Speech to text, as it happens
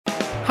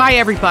Hi,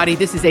 everybody.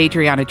 This is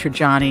Adriana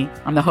Trajani.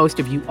 I'm the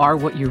host of You Are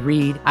What You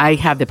Read. I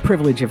have the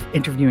privilege of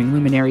interviewing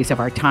luminaries of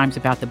our times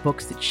about the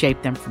books that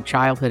shaped them from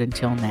childhood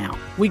until now.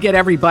 We get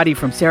everybody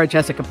from Sarah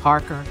Jessica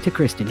Parker to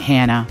Kristen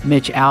Hanna,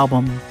 Mitch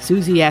Albom,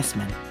 Susie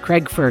Essman,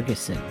 Craig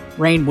Ferguson,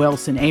 Rainn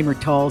Wilson, Amor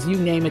Tolls, you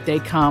name it, they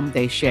come,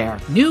 they share.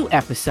 New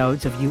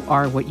episodes of You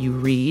Are What You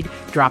Read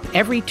drop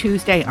every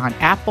Tuesday on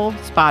Apple,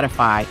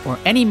 Spotify, or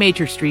any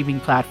major streaming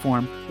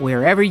platform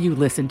wherever you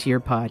listen to your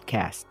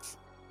podcasts.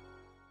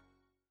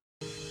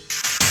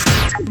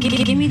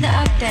 Give me the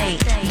update.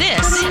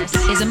 This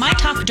is a My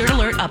Talk Dirt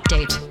Alert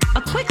update.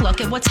 A quick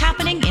look at what's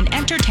happening in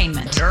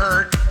entertainment.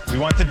 Dirt. We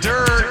want the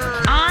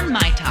dirt. On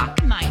My Talk.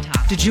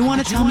 Did you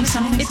want to tell me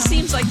something? It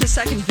seems like the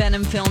second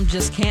Venom film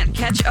just can't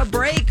catch a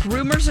break.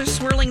 Rumors are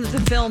swirling that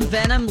the film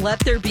Venom, Let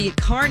There Be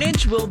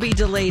Carnage will be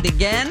delayed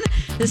again,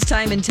 this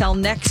time until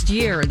next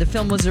year. The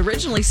film was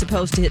originally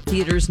supposed to hit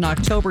theaters in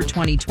October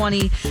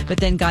 2020, but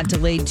then got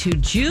delayed to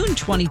June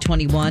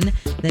 2021.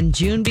 Then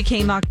June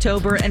became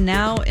October, and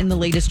now in the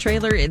latest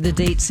trailer, the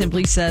date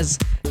simply says,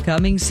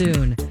 coming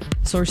soon.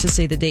 Sources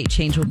say the date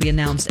change will be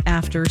announced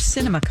after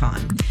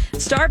CinemaCon.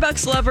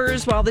 Starbucks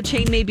lovers, while the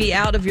chain may be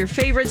out of your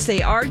favorites,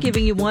 they are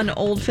giving you one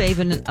old fave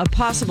and a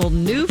possible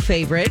new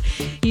favorite.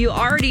 You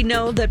already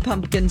know that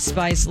pumpkin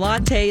spice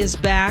latte is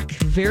back,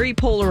 very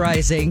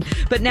polarizing,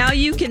 but now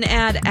you can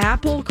add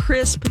apple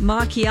crisp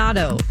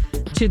macchiato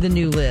to the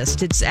new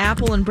list. Its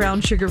apple and brown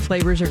sugar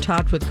flavors are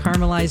topped with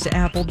caramelized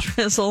apple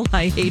drizzle.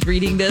 I hate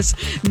reading this.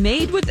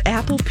 Made with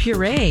apple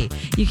puree.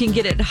 You can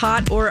get it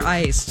hot or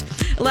iced.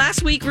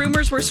 Last week,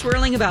 rumors were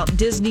swirling about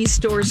Disney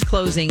stores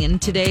closing,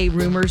 and today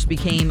rumors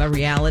became a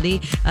reality.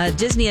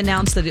 Disney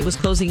announced that it was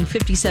closing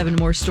 57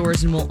 more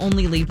stores and will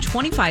only leave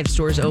 25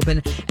 stores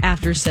open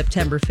after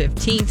September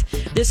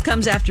 15th. This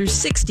comes after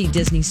 60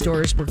 Disney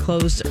stores were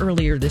closed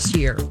earlier this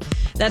year.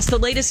 That's the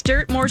latest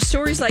dirt. More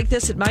stories like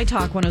this at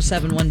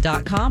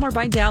mytalk1071.com or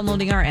by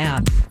downloading our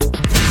app.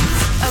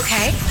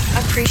 Okay,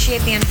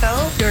 appreciate the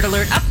info. Dirt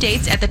Alert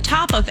updates at the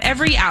top of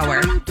every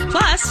hour.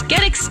 Plus,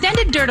 get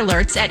extended Dirt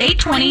Alerts at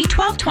 8:20,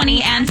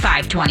 12:20, and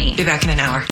 5:20. Be back in an hour.